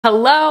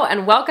Hello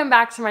and welcome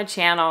back to my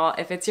channel.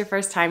 If it's your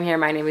first time here,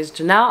 my name is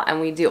Jannelle and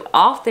we do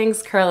all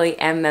things curly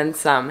and then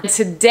some.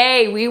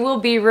 Today we will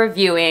be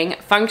reviewing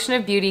Function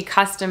of Beauty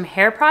custom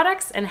hair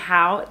products and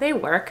how they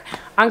work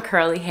on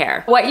curly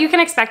hair. What you can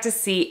expect to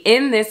see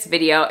in this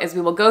video is we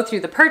will go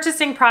through the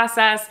purchasing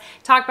process,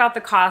 talk about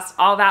the cost,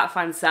 all that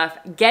fun stuff,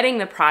 getting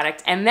the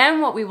product, and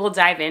then what we will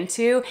dive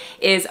into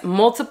is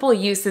multiple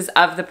uses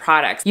of the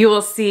products. You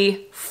will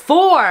see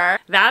four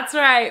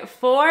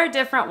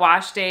different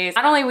wash days.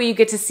 Not only will you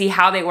get to see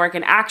how they work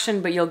in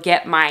action, but you'll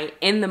get my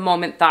in the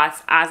moment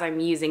thoughts as I'm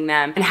using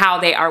them and how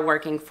they are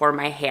working for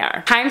my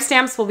hair.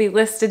 Timestamps will be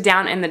listed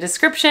down in the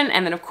description,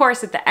 and then of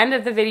course at the end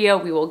of the video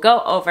we will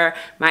go over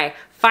my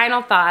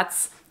final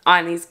thoughts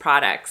on these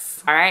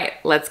products. All right,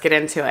 let's get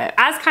into it.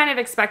 As kind of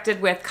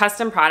expected with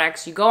custom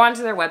products, you go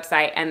onto their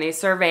website and they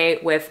survey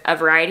with a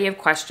variety of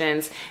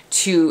questions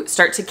to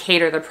start to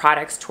cater the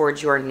products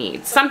towards your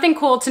needs. Something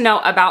cool to know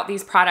about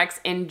these products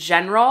in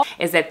general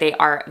is that they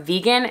are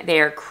vegan, they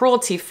are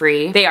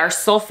cruelty-free, they are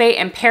sulfate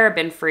and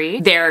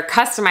paraben-free, they're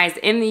customized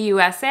in the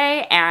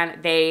USA,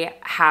 and they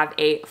have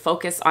a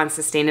focus on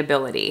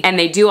sustainability. And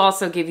they do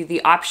also give you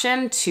the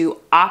option to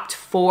opt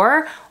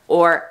for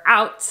or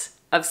out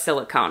of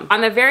silicone. On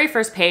the very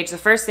first page, the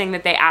first thing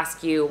that they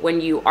ask you when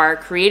you are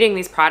creating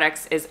these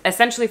products is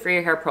essentially for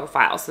your hair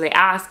profile. So they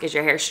ask, is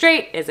your hair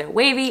straight? Is it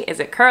wavy? Is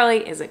it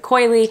curly? Is it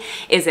coily?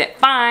 Is it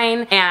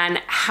fine? And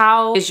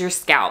how is your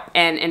scalp?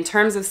 And in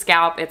terms of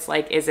scalp, it's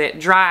like, is it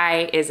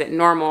dry? Is it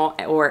normal?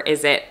 Or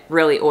is it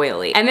really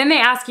oily? And then they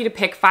ask you to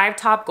pick 5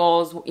 top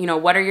goals. You know,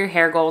 what are your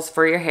hair goals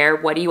for your hair?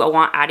 What do you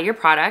want out of your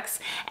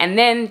products? And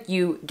then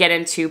you get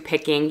into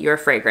picking your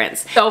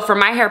fragrance. So for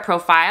my hair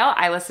profile,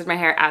 I listed my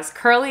hair as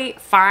curly,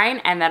 fine,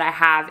 and that I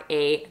have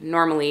a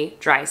normally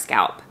dry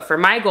scalp. For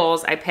my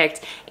goals, I picked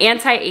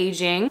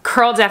anti-aging,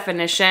 curl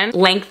definition,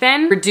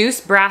 lengthen,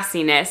 reduce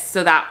brassiness,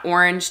 so that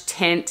orange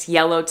tint,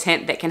 yellow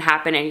tint that can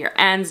happen in your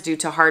ends due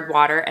to hard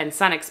water and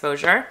sun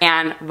exposure,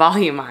 and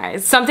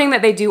volumize. Something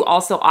that they do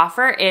also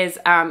offer is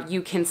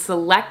you can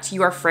select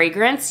your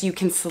fragrance, you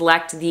can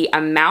select the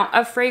amount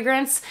of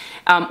fragrance,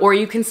 or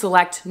you can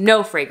select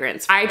no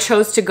fragrance. I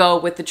chose to go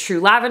with the True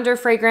Lavender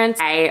fragrance.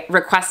 I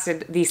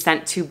requested the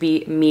scent to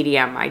be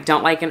medium. I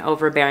don't like an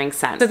overbearing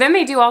scent. So then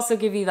they do also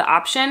give you the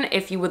option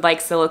if you would like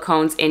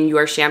silicones in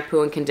your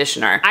shampoo and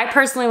conditioner. I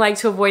personally like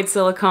to avoid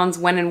silicones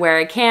when and where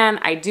I can.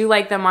 I do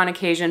like them on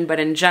occasion, but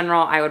in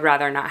general, I would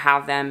rather not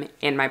have them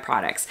in my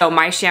products. So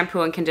my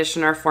shampoo and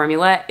conditioner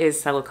formula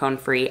is silicone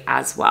free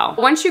as well.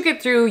 Once you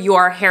get through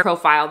your hair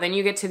profile, then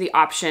you get to the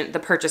option, the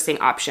purchasing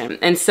option.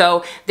 And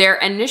so their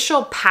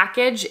initial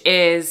package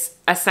is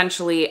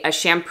essentially a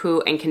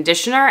shampoo and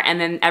conditioner, and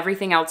then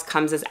everything else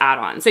comes as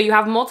add-ons. So you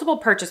have multiple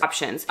purchase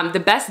options. The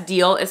best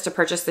deal is to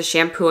purchase the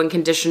shampoo and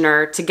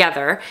conditioner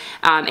together,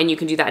 and you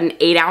can do that in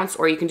 8 ounce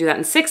or you can do that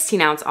in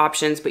 16 ounce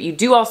options, but you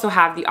do also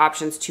have the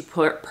options to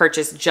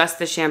purchase just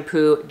the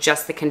shampoo,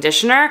 just the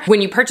conditioner.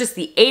 When you purchase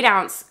the 8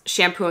 ounce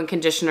shampoo and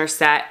conditioner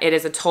set, it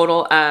is a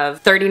total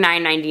of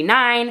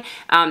 $39.99.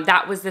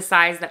 That was the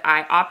size that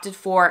I opted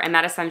for, and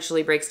that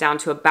essentially breaks down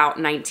to about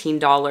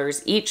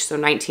 $19 each. So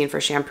 19 for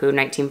shampoo,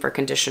 19 for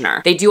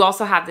conditioner. They do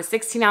also have the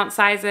 16 ounce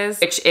sizes,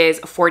 which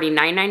is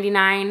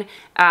 $49.99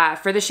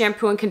 for the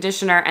shampoo and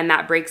conditioner, and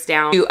that breaks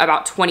down to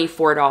about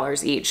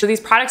 $24 each. So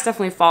these products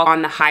definitely fall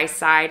on the high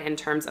side in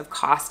terms of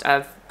cost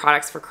of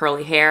products for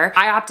curly hair.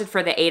 I opted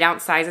for the 8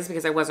 ounce sizes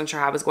because I wasn't sure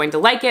how I was going to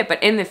like it,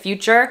 but in the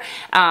future,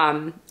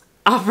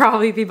 I'll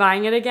probably be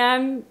buying it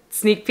again,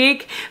 sneak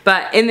peek,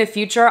 but in the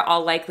future,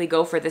 I'll likely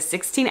go for the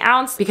 16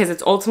 ounce because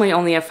it's ultimately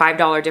only a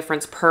 $5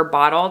 difference per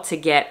bottle to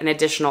get an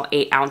additional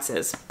 8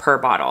 ounces per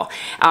bottle.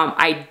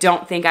 I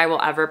don't think I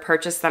will ever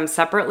purchase them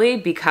separately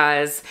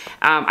because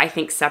I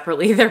think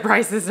separately their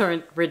prices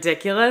are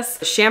ridiculous.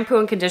 Shampoo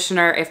and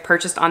conditioner, if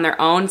purchased on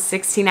their own,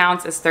 16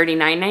 ounce is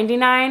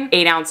 $39.99,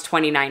 8 ounce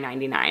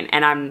 $29.99,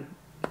 and I'm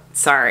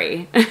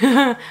sorry,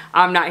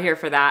 I'm not here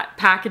for that.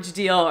 Package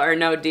deal or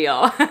no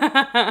deal.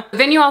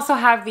 Then you also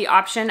have the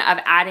option of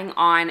adding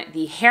on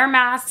the hair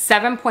mask,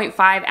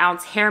 7.5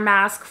 ounce hair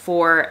mask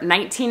for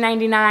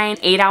 $19.99,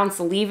 8 ounce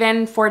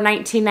leave-in for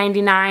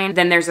 $19.99.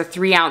 Then there's a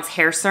 3 ounce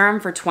hair serum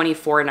for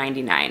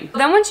 $24.99.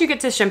 Then once you get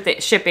to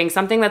shipping,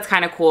 something that's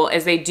kind of cool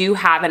is they do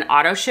have an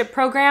auto ship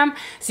program.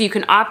 So you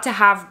can opt to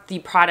have the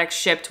product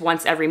shipped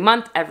once every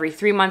month, every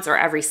 3 months, or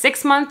every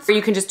 6 months, or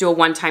you can just do a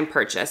one-time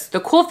purchase.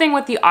 The cool thing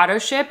with the auto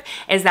ship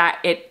is that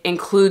it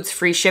includes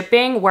free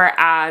shipping,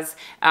 whereas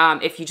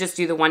if you just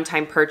do the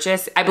one-time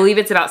purchase, I believe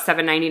it's about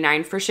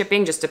 $7.99 for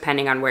shipping, just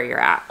depending on where you're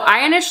at.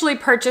 I initially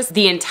purchased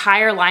the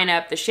entire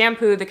lineup, the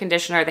shampoo, the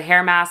conditioner, the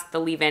hair mask, the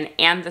leave-in,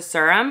 and the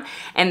serum,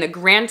 and the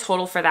grand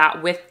total for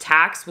that with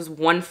tax was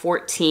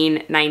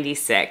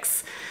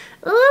 $114.96.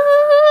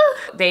 Ooh.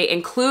 They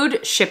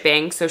include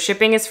shipping, so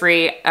shipping is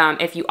free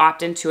if you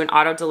opt into an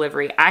auto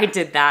delivery. I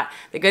did that.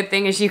 The good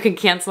thing is you can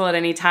cancel at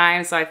any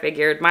time, so I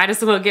figured might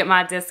as well get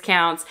my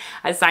discounts.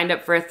 I signed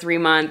up for a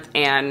 3-month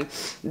and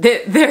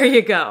there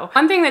you go.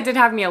 One thing that did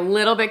have me a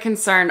little bit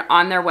concerned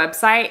on their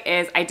website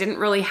is I didn't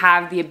really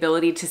have the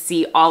ability to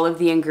see all of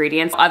the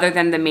ingredients other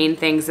than the main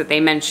things that they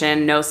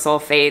mentioned. No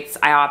sulfates.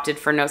 I opted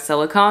for no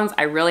silicones.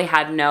 I really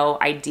had no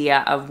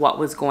idea of what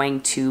was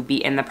going to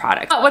be in the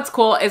product. But what's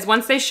cool is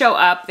once they show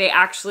up, they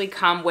actually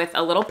come with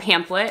a little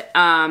pamphlet.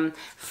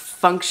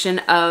 Function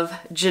of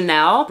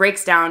Jannelle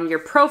breaks down your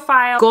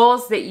profile,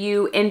 goals that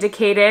you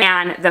indicated,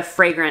 and the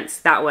fragrance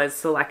that was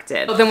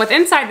selected. So then with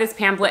inside this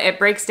pamphlet, it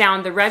breaks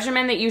down the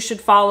regimen that you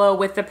should follow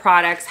with the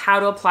products,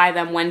 how to apply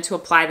them, when to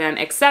apply them,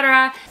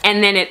 etc.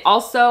 And then it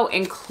also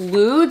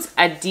includes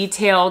a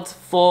detailed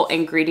full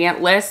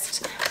ingredient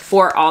list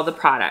for all the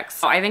products.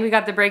 So I think we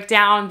got the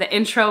breakdown, the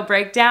intro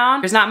breakdown.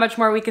 There's not much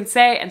more we can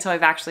say until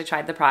I've actually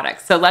tried the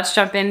products. So let's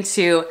jump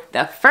into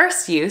the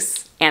first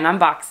use and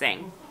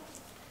unboxing.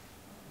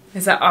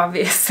 Is that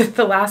obvious that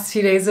the last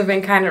few days have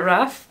been kind of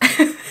rough?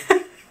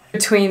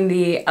 Between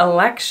the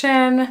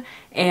election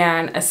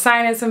and a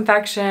sinus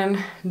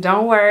infection,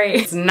 don't worry,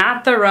 it's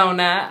not the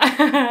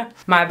Rona.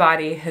 My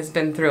body has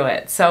been through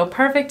it. So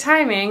perfect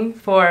timing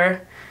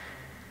for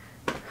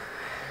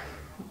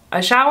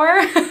a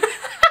shower.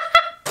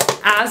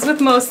 As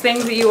with most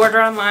things that you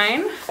order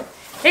online,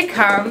 it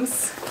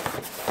comes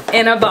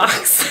in a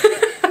box.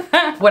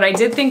 What I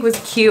did think was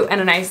cute and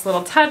a nice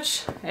little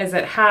touch is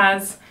it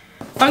has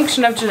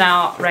Function of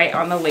Jannelle right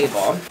on the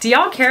label. Do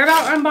y'all care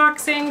about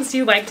unboxings? Do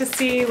you like to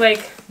see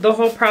like the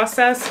whole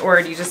process,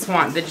 or do you just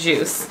want the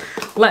juice?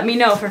 Let me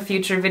know for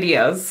future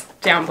videos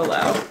down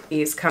below.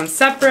 These come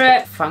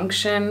separate.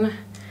 Function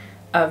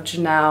of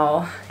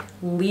Jannelle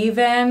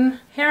leave-in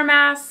hair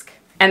mask.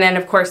 And then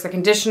of course the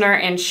conditioner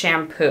and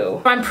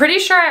shampoo. I'm pretty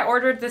sure I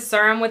ordered the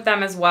serum with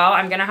them as well.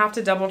 I'm gonna have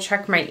to double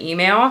check my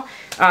email,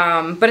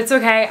 but it's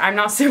okay. I'm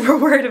not super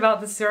worried about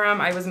the serum.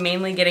 I was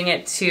mainly getting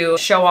it to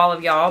show all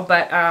of y'all,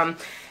 but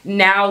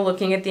now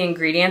looking at the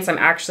ingredients, I'm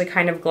actually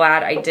kind of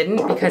glad I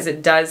didn't, because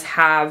it does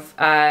have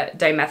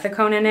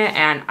dimethicone in it,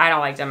 and I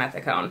don't like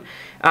dimethicone.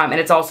 And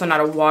it's also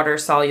not a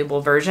water-soluble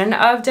version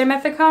of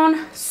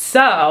dimethicone.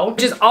 So,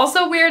 which is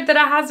also weird that it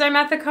has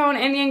dimethicone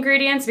in the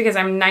ingredients, because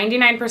I'm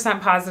 99%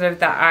 positive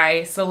that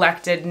I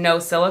selected no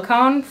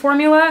silicone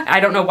formula. I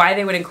don't know why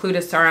they would include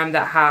a serum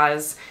that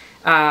has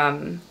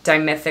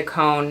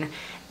dimethicone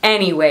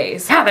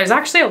anyways. Yeah, there's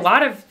actually a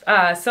lot of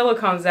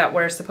silicones that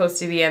were supposed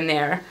to be in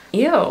there.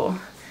 Ew.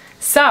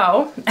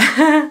 So,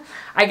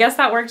 I guess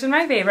that worked in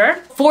my favor.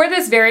 For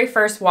this very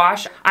first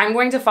wash, I'm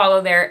going to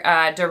follow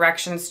their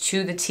directions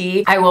to the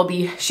T. I will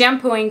be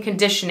shampooing,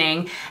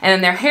 conditioning, and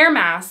then their hair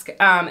mask,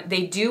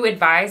 they do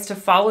advise to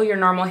follow your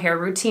normal hair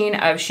routine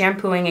of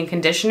shampooing and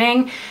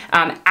conditioning.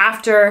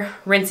 After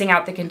rinsing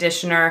out the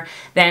conditioner,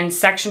 then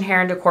section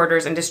hair into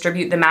quarters and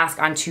distribute the mask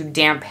onto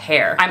damp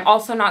hair. I'm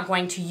also not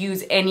going to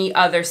use any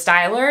other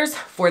stylers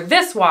for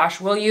this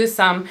wash. We'll use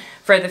some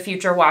for the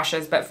future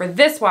washes, but for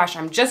this wash,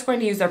 I'm just going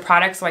to use their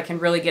products so I can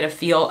really get a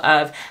feel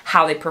of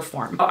how they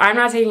perform. I'm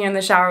not taking you in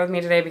the shower with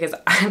me today because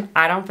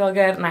I don't feel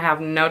good and I have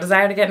no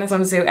desire to get in a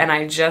swimsuit, and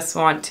I just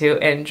want to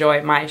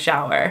enjoy my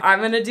shower. I'm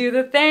gonna do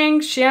the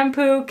thing,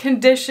 shampoo,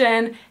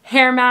 condition,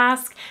 hair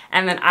mask,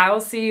 and then I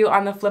will see you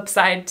on the flip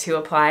side to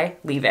apply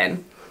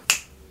leave-in.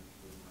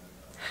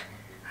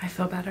 I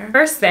feel better.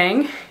 First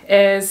thing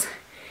is,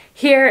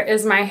 here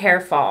is my hair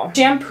fall.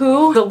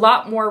 Shampoo was a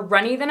lot more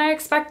runny than I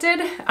expected,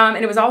 and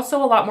it was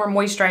also a lot more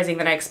moisturizing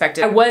than I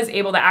expected. I was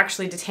able to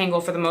actually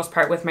detangle for the most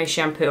part with my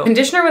shampoo.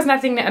 Conditioner was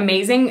nothing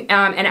amazing,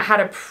 and it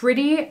had a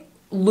pretty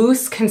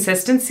loose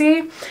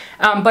consistency,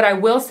 but I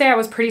will say I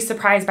was pretty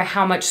surprised by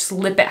how much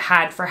slip it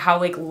had for how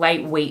like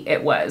lightweight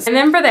it was. And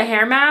then for the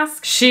hair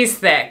mask, she's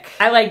thick.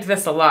 I liked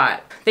this a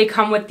lot. They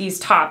come with these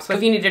tops, so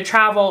if you need to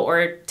travel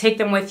or take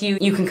them with you,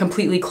 you can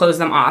completely close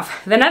them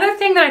off. Another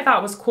thing that I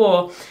thought was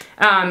cool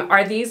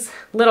are these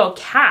little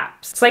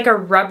caps. It's like a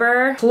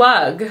rubber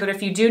plug, but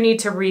if you do need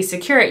to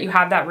re-secure it, you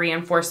have that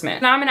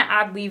reinforcement. Now I'm gonna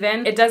add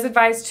leave-in. It does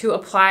advise to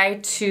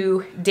apply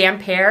to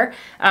damp hair.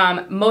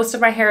 Most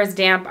of my hair is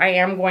damp. I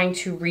am going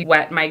to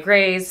re-wet my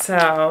grays,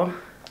 so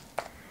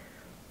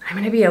I'm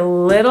gonna be a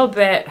little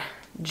bit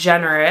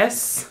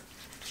generous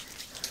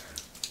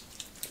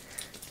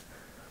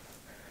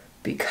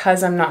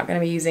because I'm not gonna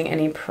be using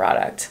any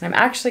product. I'm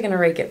actually gonna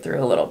rake it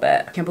through a little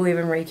bit. I can't believe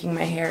I'm raking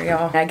my hair,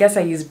 y'all. I guess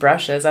I use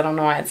brushes. I don't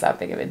know why it's that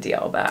big of a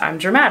deal, but I'm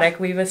dramatic.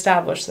 We've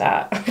established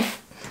that.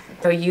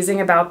 So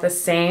using about the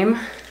same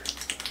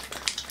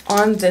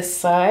on this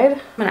side. I'm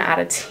gonna add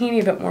a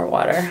teeny bit more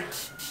water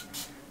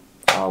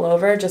all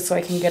over just so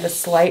I can get a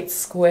slight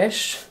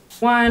squish.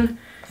 1,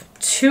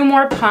 2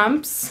 more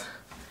pumps.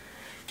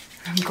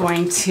 I'm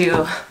going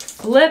to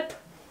flip,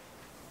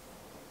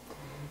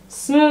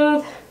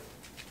 smooth,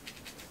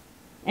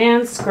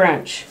 and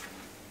scrunch.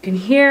 You can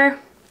hear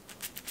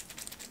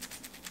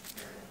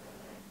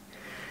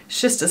it's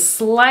just a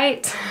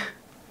slight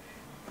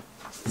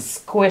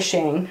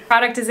squishing.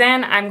 Product is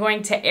in. I'm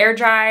going to air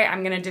dry.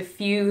 I'm gonna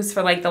diffuse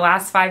for like the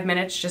last 5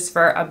 minutes just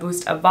for a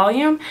boost of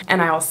volume,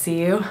 and I will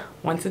see you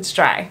once it's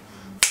dry.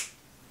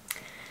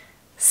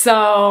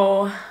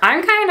 So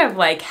I'm kind of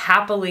like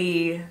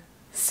happily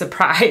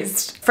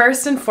surprised.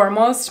 First and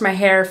foremost, my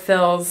hair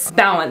feels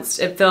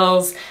balanced. It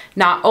feels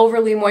not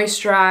overly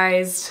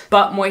moisturized,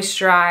 but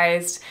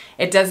moisturized.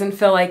 It doesn't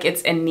feel like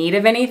it's in need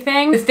of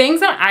anything. The things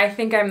that I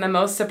think I'm the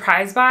most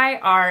surprised by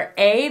are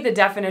A, the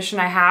definition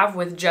I have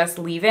with just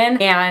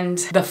leave-in, and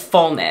the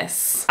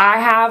fullness. I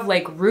have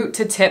like root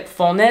to tip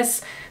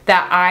fullness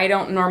that I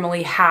don't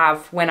normally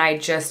have when I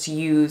just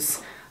use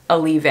a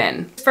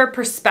leave-in. For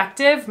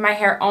perspective, my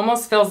hair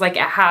almost feels like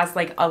it has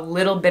like a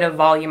little bit of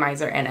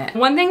volumizer in it.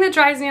 One thing that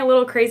drives me a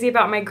little crazy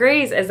about my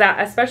grays is that,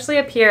 especially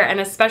up here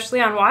and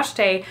especially on wash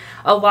day,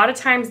 a lot of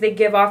times they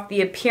give off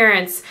the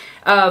appearance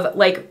of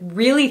like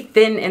really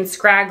thin and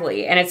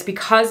scraggly, and it's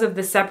because of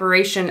the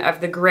separation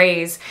of the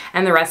grays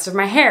and the rest of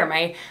my hair.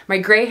 My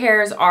gray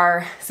hairs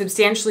are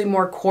substantially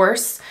more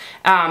coarse.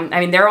 I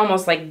mean, they're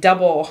almost like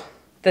double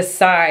the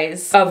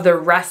size of the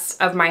rest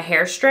of my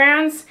hair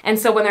strands. And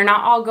so when they're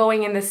not all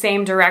going in the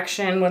same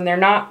direction, when they're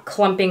not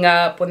clumping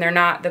up, when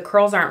the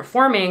curls aren't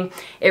forming,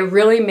 it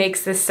really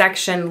makes this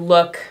section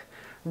look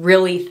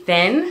really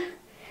thin.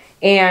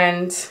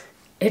 And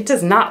it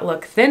does not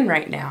look thin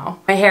right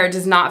now. My hair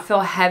does not feel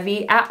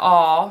heavy at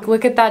all.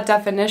 Look at that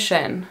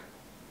definition.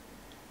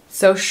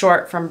 So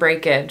short from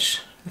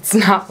breakage. It's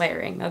not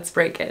layering, that's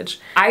breakage.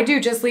 I do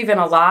just leave in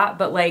a lot,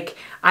 but like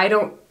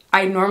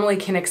I normally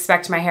can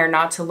expect my hair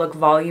not to look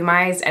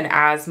volumized and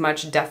as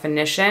much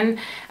definition,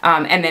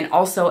 and then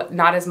also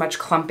not as much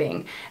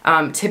clumping.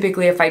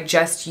 Typically, if I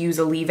just use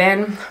a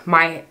leave-in,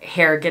 my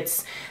hair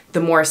gets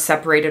the more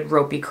separated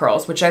ropey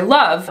curls, which I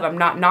love. I'm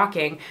not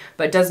knocking,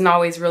 but doesn't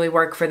always really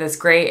work for this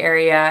gray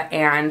area,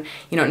 and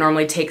you know, it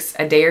normally takes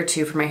a day or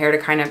two for my hair to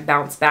kind of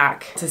bounce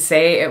back. To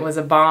say it was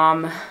a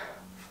bomb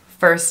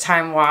first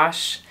time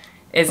wash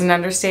is an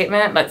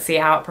understatement. Let's see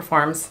how it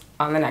performs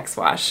on the next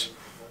wash.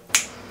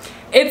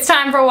 It's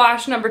time for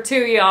wash number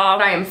 2,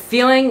 y'all. I am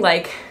feeling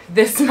like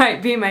this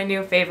might be my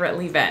new favorite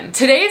leave-in.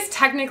 Today is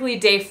technically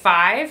day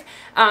 5.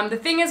 The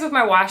thing is with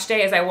my wash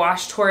day is I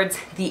wash towards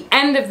the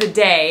end of the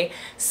day,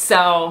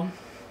 so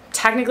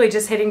technically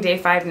just hitting day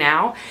 5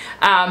 now.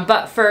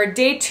 But for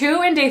day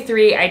 2 and day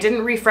 3, I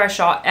didn't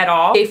refresh at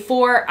all. Day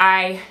 4,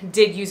 I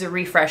did use a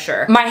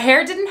refresher. My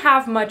hair didn't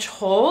have much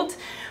hold,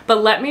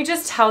 but let me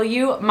just tell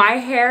you, my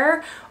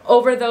hair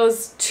over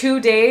those 2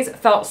 days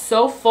felt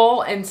so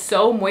full and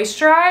so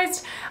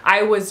moisturized,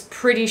 I was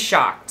pretty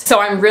shocked. So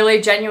I'm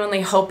really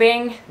genuinely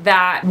hoping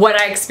that what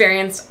I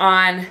experienced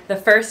on the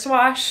first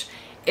wash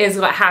is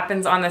what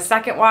happens on the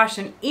second wash,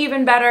 and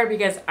even better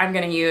because I'm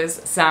gonna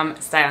use some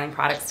styling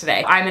products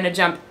today. I'm gonna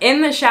jump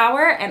in the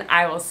shower and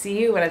I will see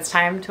you when it's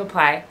time to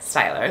apply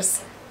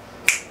stylers.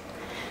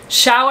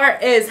 Shower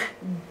is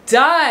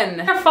done.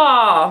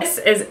 Wonderful. This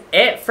is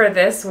it for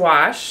this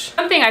wash.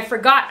 Something I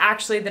forgot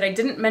actually that I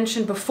didn't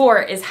mention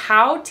before is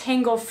how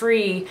tangle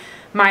free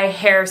my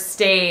hair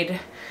stayed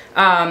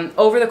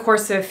over the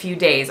course of a few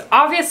days.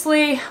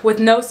 Obviously, with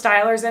no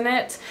stylers in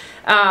it,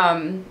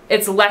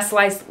 it's less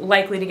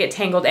likely to get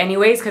tangled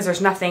anyways because there's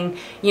nothing,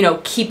 you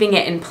know, keeping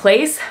it in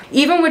place.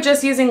 Even with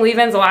just using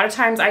leave-ins, a lot of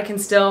times I can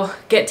still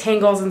get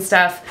tangles and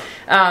stuff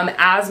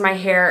as my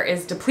hair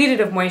is depleted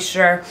of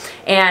moisture.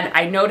 And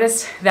I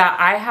noticed that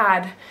I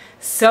had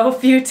so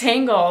few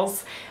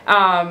tangles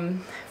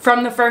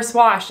from the first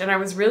wash, and I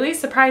was really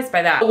surprised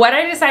by that. What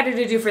I decided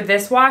to do for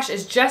this wash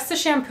is just the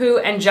shampoo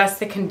and just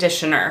the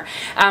conditioner.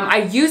 I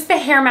used the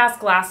hair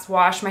mask last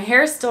wash. My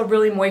hair is still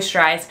really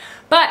moisturized,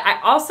 but I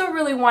also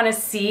really want to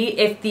see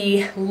if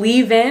the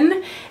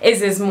leave-in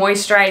is as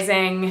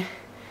moisturizing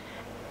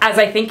as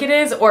I think it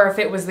is, or if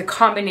it was the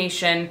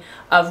combination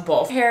of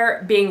both.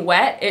 Hair being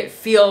wet, it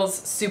feels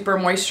super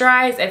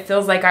moisturized. It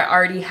feels like I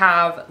already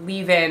have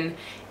leave-in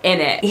in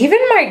it. Even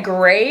my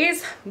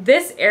grays,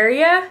 this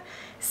area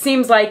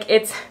seems like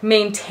it's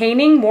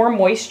maintaining more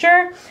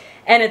moisture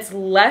and it's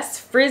less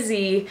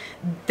frizzy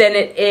than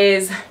it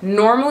is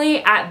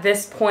normally at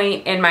this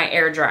point in my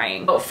air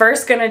drying. So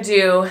first gonna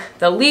do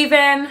the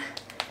leave-in,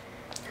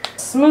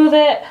 smooth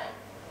it.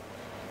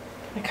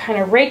 I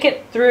kind of rake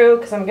it through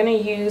because I'm gonna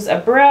use a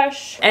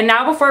brush. And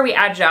now before we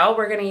add gel,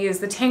 we're gonna use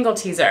the Tangle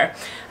Teezer.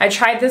 I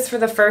tried this for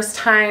the first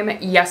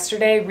time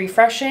yesterday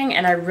refreshing,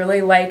 and I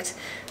really liked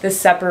the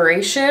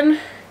separation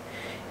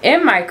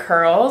in my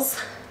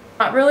curls.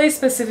 Not really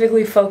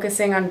specifically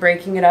focusing on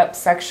breaking it up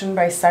section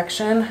by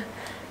section,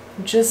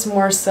 just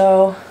more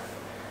so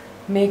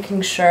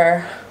making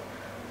sure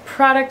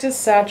product is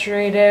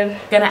saturated.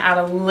 Gonna add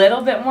a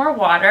little bit more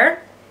water.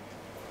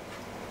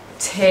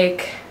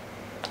 Take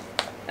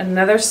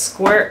another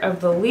squirt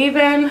of the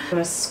leave-in. I'm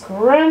gonna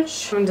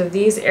scrunch into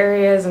these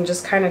areas and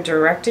just kind of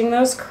directing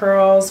those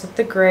curls with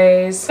the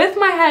grays. With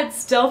my head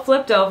still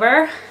flipped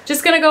over,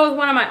 just gonna go with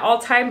one of my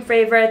all-time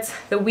favorites,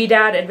 the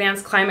Ouidad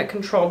Advanced Climate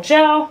Control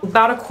Gel,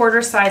 about a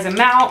quarter size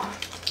amount.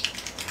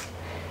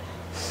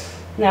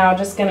 Now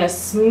just gonna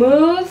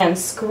smooth and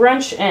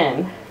scrunch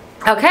in.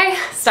 Okay,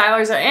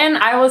 stylers are in.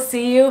 I will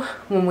see you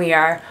when we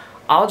are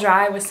all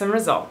dry with some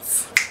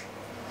results.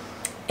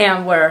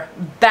 And we're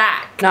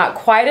back. Not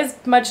quite as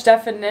much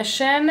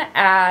definition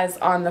as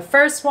on the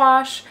first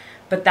wash,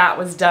 but that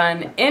was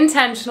done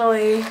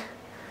intentionally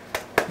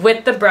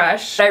with the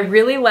brush. I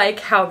really like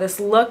how this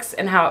looks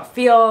and how it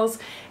feels.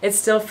 It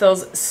still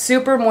feels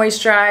super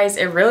moisturized.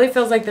 It really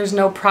feels like there's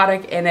no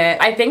product in it.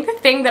 I think the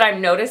thing that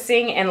I'm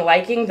noticing and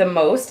liking the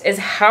most is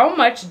how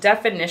much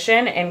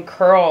definition and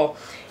curl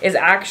is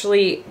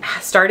actually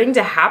starting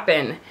to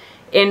happen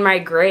in my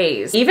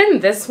grays.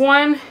 Even this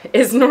one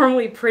is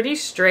normally pretty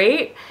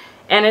straight,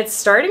 and it's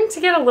starting to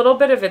get a little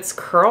bit of its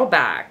curl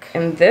back.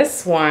 And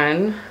this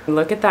one,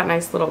 look at that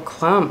nice little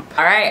clump.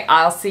 All right,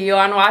 I'll see you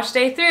on wash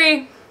day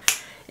 3.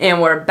 And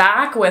we're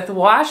back with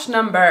wash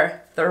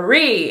number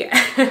 3.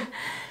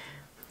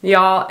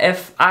 Y'all,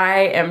 if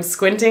I am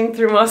squinting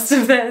through most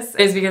of this,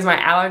 it's because my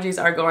allergies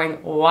are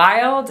going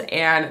wild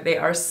and they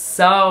are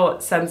so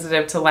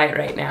sensitive to light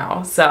right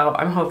now. So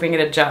I'm hoping it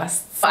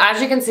adjusts.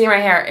 As you can see, my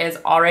hair is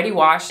already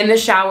washed. In the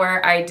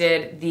shower, I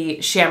did the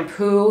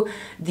shampoo,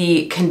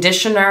 the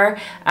conditioner,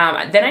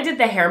 then I did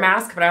the hair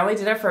mask, but I only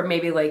did it for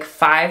maybe like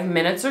 5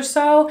 minutes or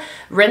so,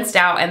 rinsed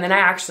out, and then I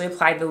actually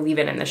applied the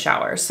leave-in in the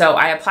shower. So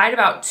I applied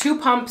about 2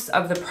 pumps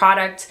of the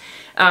product.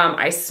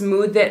 I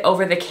smoothed it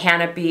over the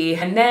canopy,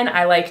 and then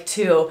I like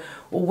to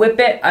whip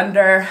it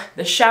under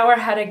the shower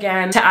head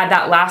again to add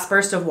that last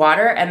burst of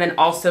water, and then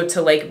also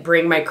to like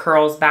bring my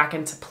curls back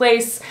into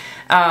place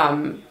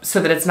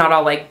so that it's not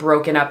all like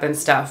broken up and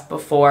stuff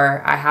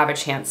before I have a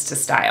chance to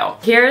style.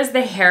 Here's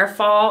the hair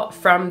fall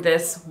from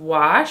this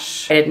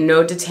wash. I did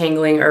no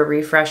detangling or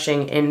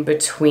refreshing in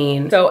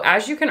between. So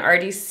as you can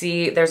already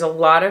see, there's a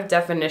lot of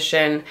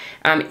definition,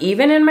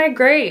 even in my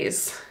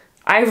grays.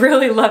 I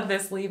really love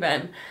this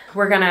leave-in.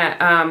 We're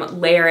gonna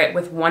layer it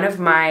with one of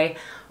my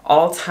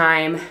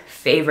all-time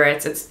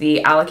favorites. It's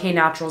the Alikay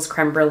Naturals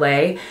Creme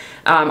Brûlée.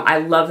 I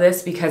love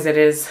this because it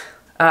is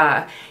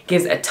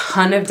gives a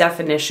ton of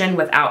definition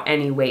without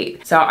any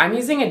weight. So I'm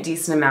using a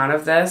decent amount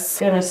of this.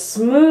 Gonna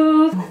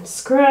smooth and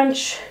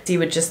scrunch. See,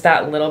 with just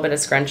that little bit of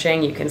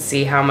scrunching, you can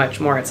see how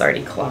much more it's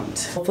already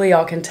clumped. Hopefully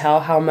y'all can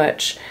tell how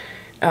much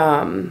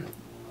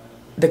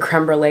the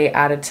creme brulee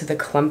added to the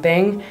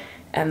clumping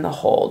and the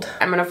hold.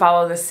 I'm gonna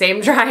follow the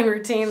same drying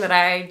routine that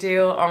I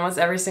do almost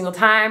every single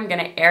time. I'm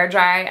gonna air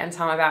dry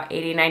until I'm about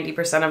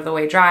 80–90% of the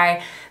way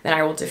dry. Then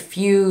I will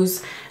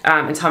diffuse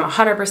until I'm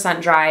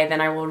 100% dry. Then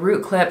I will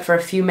root clip for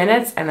a few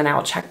minutes, and then I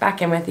will check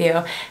back in with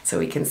you so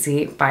we can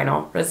see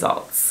final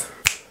results.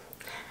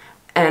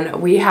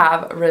 And we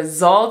have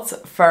results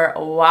for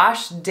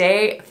wash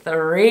day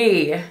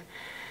 3.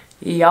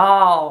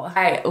 Y'all,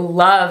 I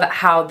love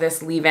how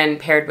this leave-in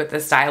paired with the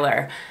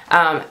styler.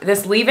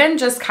 This leave-in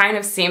just kind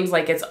of seems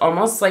like it's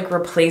almost like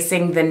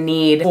replacing the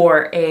need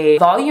for a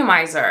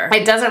volumizer.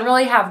 It doesn't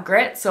really have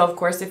grit, so of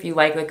course if you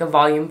like a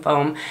volume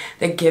foam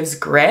that gives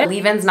grit,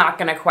 leave-in's not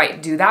gonna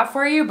quite do that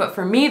for you, but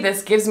for me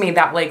this gives me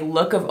that like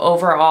look of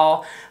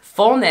overall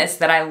fullness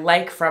that I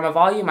like from a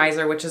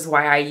volumizer, which is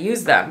why I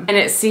use them. And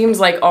it seems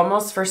like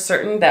almost for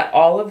certain that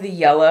all of the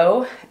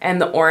yellow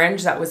and the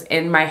orange that was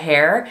in my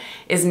hair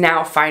is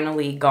now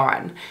finally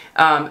gone.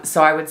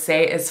 So I would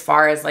say as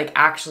far as like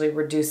actually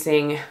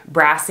reducing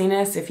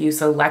brassiness, if you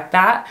select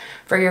that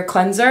for your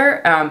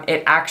cleanser,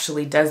 it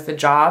actually does the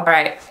job. All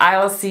right,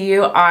 I will see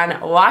you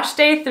on wash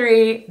day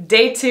 3,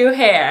 day 2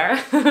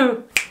 hair.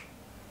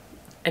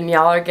 And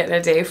y'all are getting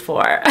a day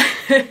 4.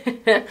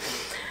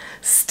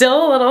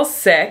 Still a little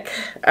sick,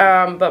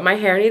 but my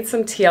hair needs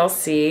some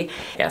TLC.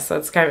 Yes,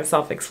 that's kind of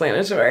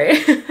self-explanatory.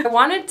 I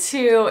wanted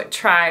to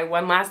try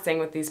one last thing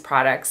with these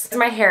products.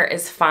 My hair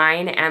is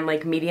fine and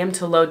like medium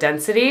to low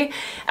density.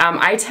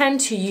 I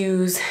tend to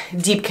use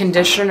deep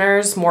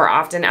conditioners more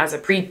often as a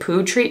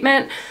pre-poo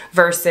treatment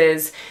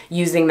versus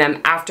using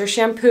them after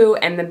shampoo.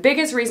 And the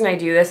biggest reason I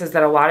do this is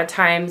that a lot of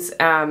times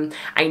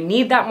I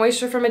need that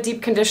moisture from a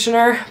deep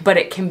conditioner, but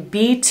it can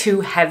be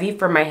too heavy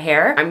for my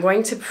hair. I'm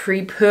going to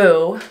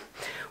pre-poo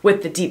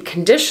with the deep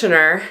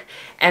conditioner,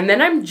 and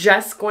then I'm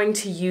just going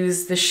to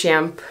use the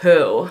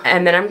shampoo,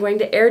 and then I'm going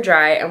to air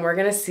dry, and we're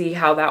gonna see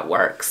how that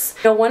works.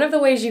 So one of the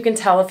ways you can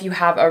tell if you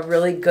have a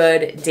really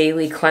good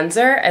daily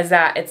cleanser is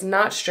that it's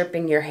not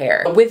stripping your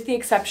hair. With the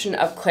exception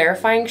of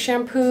clarifying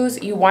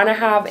shampoos, you wanna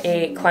have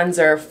a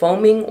cleanser,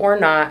 foaming or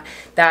not,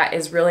 that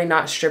is really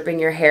not stripping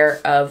your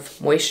hair of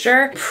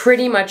moisture.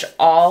 Pretty much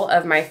all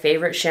of my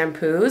favorite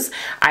shampoos,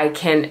 I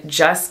can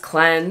just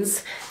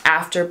cleanse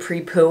after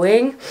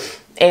pre-pooing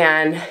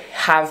and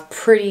have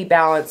pretty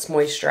balanced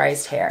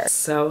moisturized hair.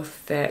 So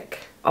thick.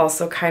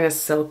 Also kind of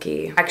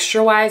silky.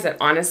 Texture-wise, it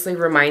honestly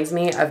reminds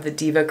me of the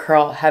Diva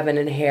Curl Heaven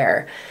and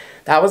Hair.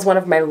 That was one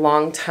of my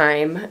long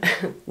time,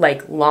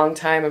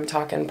 I'm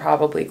talking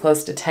probably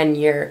close to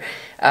 10-year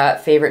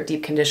favorite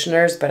deep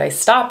conditioners, but I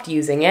stopped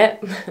using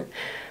it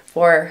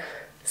for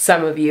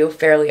some of you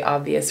fairly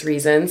obvious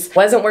reasons.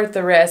 Wasn't worth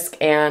the risk,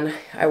 and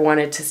I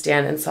wanted to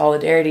stand in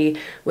solidarity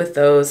with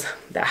those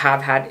that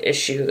have had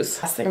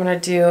issues. Last thing I'm gonna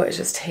do is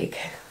just take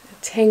a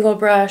Tangle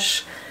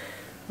brush,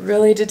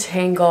 really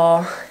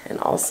detangle and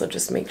also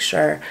just make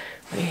sure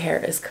my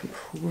hair is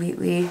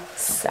completely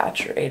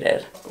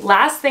saturated.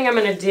 Last thing I'm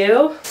gonna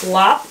do,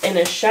 plop in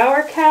a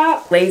shower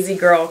cap. Lazy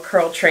girl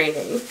curl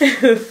training.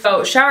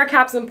 So shower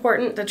cap's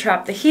important to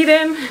trap the heat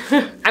in.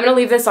 I'm gonna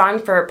leave this on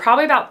for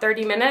probably about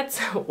 30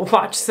 minutes,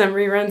 watch some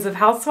reruns of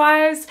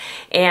Housewives,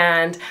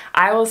 and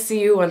I will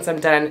see you once I'm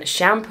done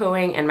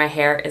shampooing and my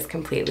hair is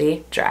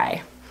completely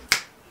dry.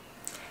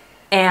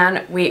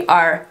 And we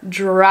are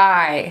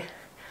dry.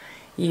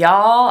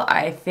 Y'all,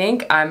 I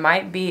think I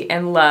might be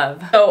in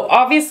love. So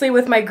obviously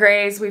with my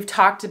grays, we've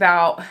talked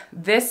about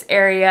this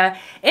area.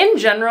 In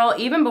general,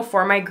 even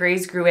before my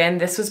grays grew in,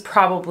 this was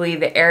probably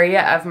the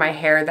area of my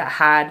hair that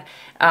had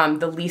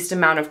the least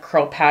amount of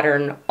curl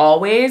pattern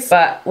always.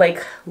 But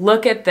like,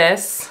 look at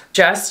this,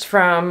 just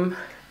from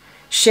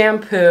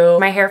shampoo.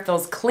 My hair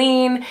feels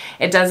clean.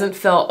 It doesn't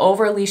feel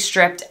overly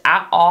stripped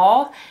at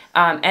all.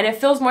 And it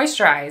feels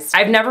moisturized.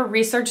 I've never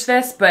researched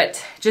this,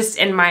 but just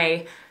in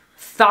my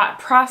thought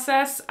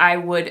process, I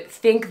would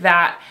think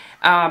that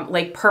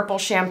like purple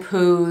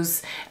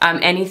shampoos,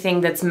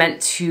 anything that's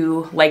meant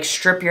to like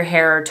strip your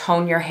hair or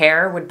tone your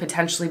hair would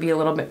potentially be a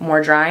little bit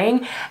more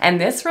drying. And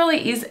this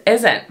really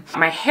isn't.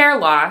 My hair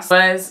loss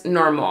was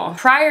normal.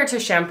 Prior to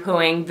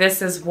shampooing,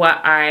 this is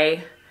what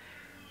I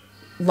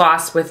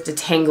lost with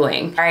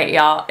detangling. All right,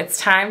 y'all, it's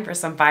time for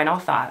some final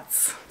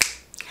thoughts.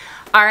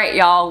 All right,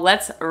 y'all,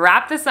 let's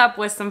wrap this up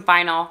with some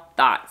final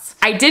thoughts.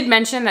 I did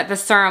mention that the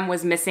serum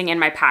was missing in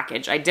my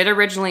package. I did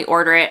originally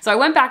order it, so I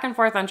went back and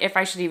forth on if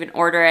I should even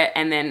order it,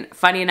 and then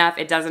funny enough,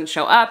 it doesn't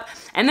show up.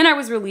 And then I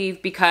was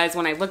relieved because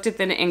when I looked at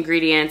the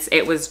ingredients,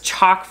 it was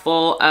chock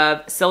full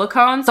of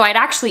silicone. So I'd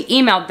actually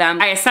emailed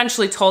them. I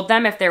essentially told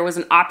them if there was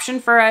an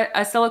option for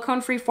a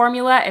silicone-free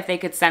formula, if they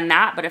could send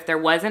that, but if there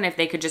wasn't, if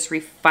they could just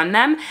refund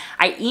them.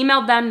 I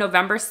emailed them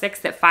November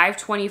 6th at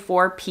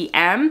 5:24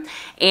 p.m.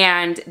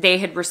 and they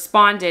had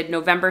responded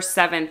November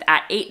 7th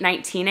at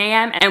 8:19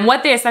 a.m. And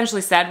what they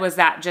essentially said was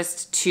that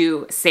just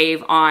to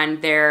save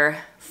on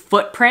their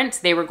footprint,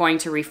 they were going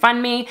to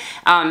refund me.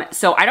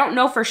 So I don't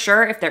know for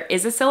sure if there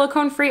is a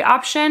silicone-free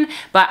option,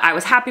 but I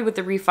was happy with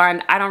the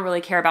refund. I don't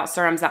really care about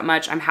serums that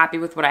much. I'm happy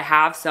with what I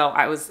have, so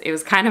it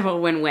was kind of a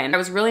win-win. I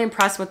was really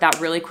impressed with that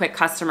really quick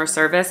customer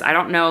service. I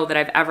don't know that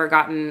I've ever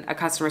gotten a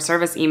customer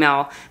service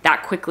email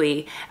that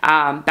quickly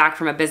back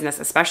from a business,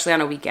 especially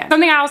on a weekend.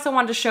 Something I also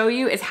wanted to show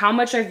you is how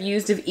much I've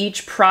used of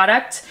each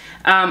product.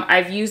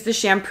 I've used the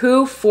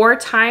shampoo 4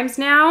 times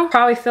now,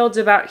 probably filled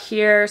to about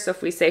here. So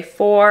if we say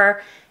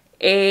 4,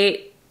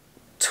 8,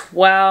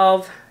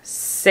 12,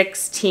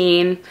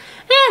 16,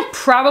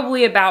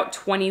 probably about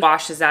 20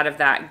 washes out of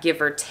that, give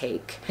or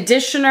take.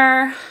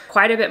 Conditioner,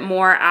 quite a bit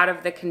more out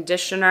of the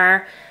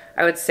conditioner,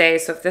 I would say.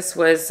 So if this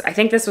was, I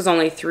think this was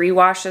only 3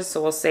 washes,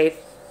 so we'll say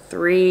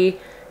 3,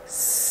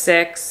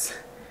 6,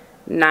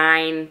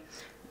 9,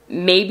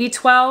 maybe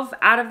 12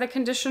 out of the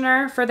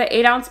conditioner for the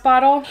 8-ounce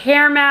bottle.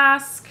 Hair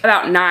mask,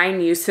 about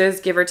 9 uses,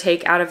 give or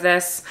take, out of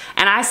this.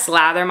 And I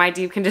slather my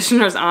deep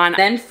conditioners on.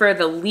 Then for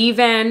the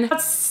leave-in,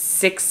 about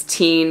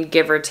 16,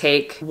 give or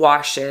take,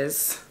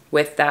 washes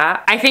with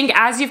that. I think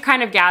as you've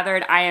kind of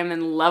gathered, I am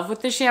in love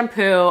with the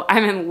shampoo,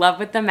 I'm in love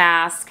with the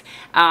mask,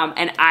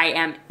 and I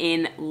am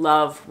in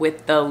love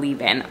with the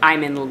leave-in.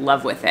 I'm in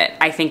love with it.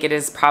 I think it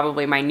is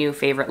probably my new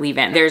favorite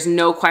leave-in. There's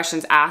no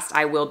questions asked,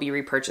 I will be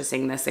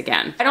repurchasing this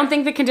again. I don't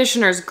think the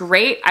conditioner is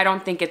great. I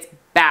don't think it's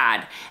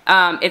bad.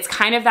 It's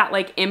kind of that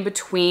like in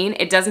between.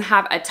 It doesn't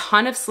have a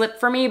ton of slip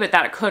for me, but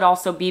that could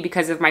also be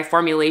because of my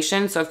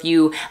formulation. So if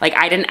you, like,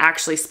 I didn't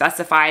actually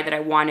specify that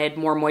I wanted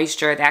more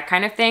moisture, that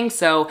kind of thing.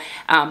 So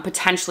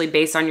potentially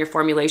based on your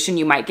formulation,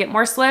 you might get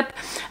more slip.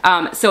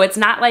 So it's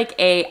not like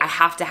I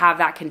have to have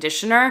that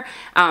conditioner.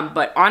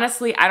 But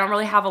honestly, I don't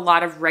really have a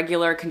lot of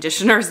regular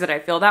conditioners that I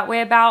feel that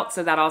way about.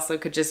 So that also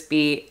could just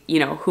be, you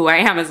know, who I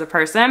am as a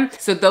person.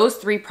 So those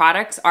 3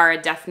 products are a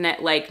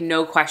definite, like,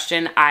 no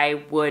question,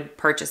 I would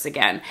purchase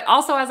again.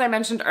 Also, as I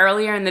mentioned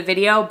earlier in the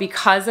video,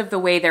 because of the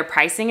way their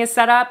pricing is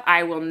set up,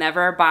 I will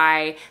never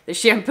buy the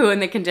shampoo and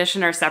the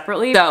conditioner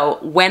separately. So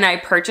when I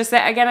purchase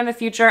it again in the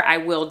future, I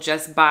will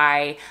just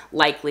buy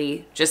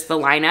likely just the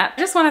lineup. I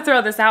just want to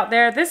throw this out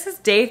there. This is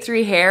day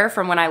 3 hair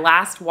from when I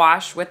last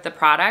washed with the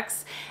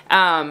products.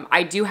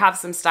 I do have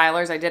some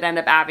stylers. I did end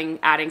up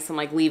adding some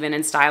like leave-in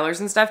and stylers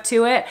and stuff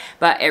to it,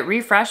 but it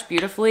refreshed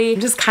beautifully. I'm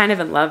just kind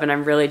of in love and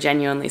I'm really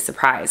genuinely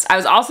surprised. I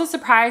was also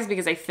surprised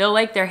because I feel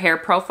like their hair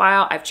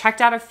profile, I've checked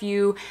out a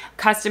few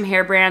custom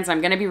hair brands. I'm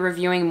gonna be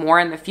reviewing more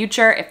in the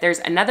future. If there's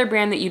another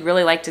brand that you'd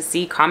really like to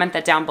see, comment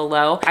that down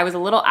below. I was a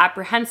little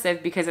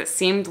apprehensive because it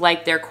seemed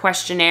like their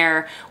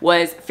questionnaire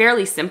was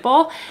fairly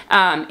simple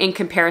in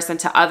comparison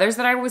to others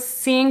that I was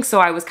seeing. So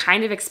I was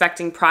kind of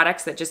expecting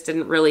products that just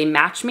didn't really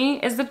match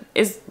me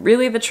is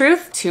really the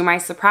truth. To my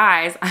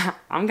surprise,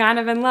 I'm kind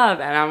of in love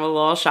and I'm a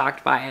little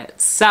shocked by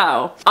it.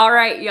 So, all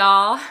right,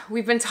 y'all,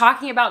 we've been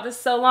talking about this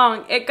so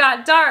long, it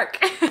got dark.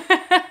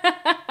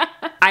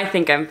 I I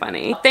think I'm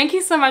funny. Thank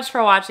you so much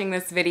for watching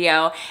this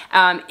video.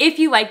 If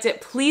you liked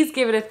it, please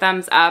give it a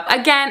thumbs up.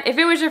 Again, if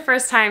it was your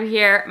first time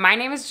here, my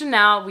name is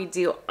Jannelle. We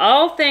do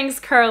all things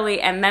curly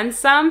and then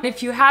some.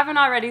 If you haven't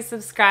already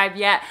subscribed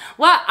yet,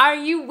 what are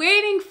you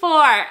waiting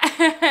for?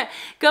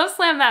 Go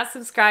slam that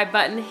subscribe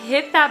button,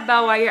 hit that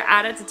bell while you're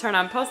at it to turn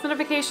on post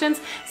notifications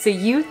so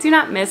you do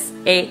not miss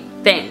a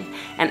thing.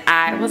 And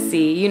I will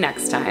see you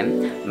next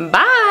time.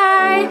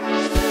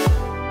 Bye!